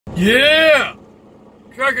Yeah!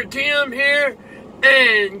 Trucker Tim here,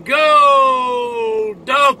 and go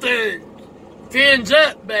Dolphins! Fins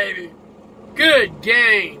up, baby. Good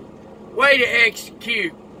game. Way to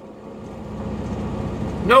execute.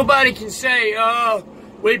 Nobody can say, oh,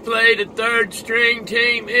 we played a third string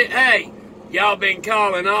team. Hey, y'all been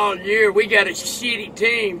calling all year. We got a shitty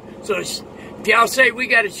team. So if y'all say we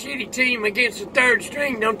got a shitty team against a third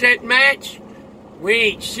string, don't that match? We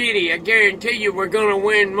ain't shitty. I guarantee you we're going to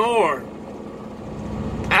win more.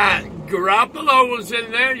 Garoppolo was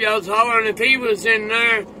in there. Y'all was hollering if he was in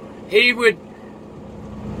there, he would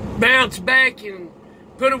bounce back and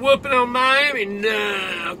put a whooping on Miami.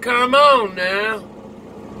 No, come on now.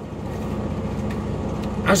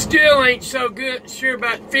 I still ain't so sure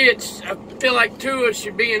about Fitz. I feel like Tua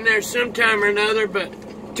should be in there sometime or another, but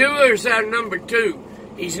Tua's our number 2.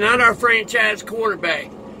 He's not our franchise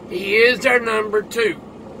quarterback. He is our number 2.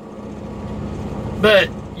 But,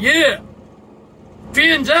 yeah.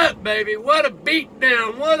 Fins up, baby. What a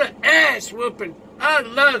beatdown. What an ass whooping. I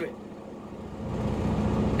love it.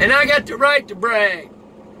 And I got the right to brag.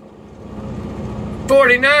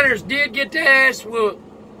 49ers did get the ass whooped.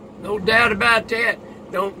 No doubt about that.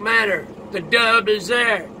 Don't matter. The dub is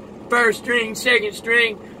there. First string, second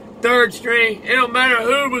string, third string. It don't matter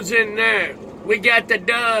who was in there. We got the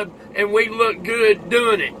dub, and we look good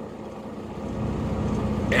doing it.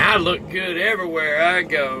 And I look good everywhere I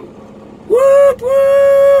go. Whoop,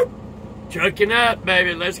 whoop! Trucking up,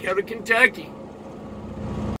 baby. Let's go to Kentucky.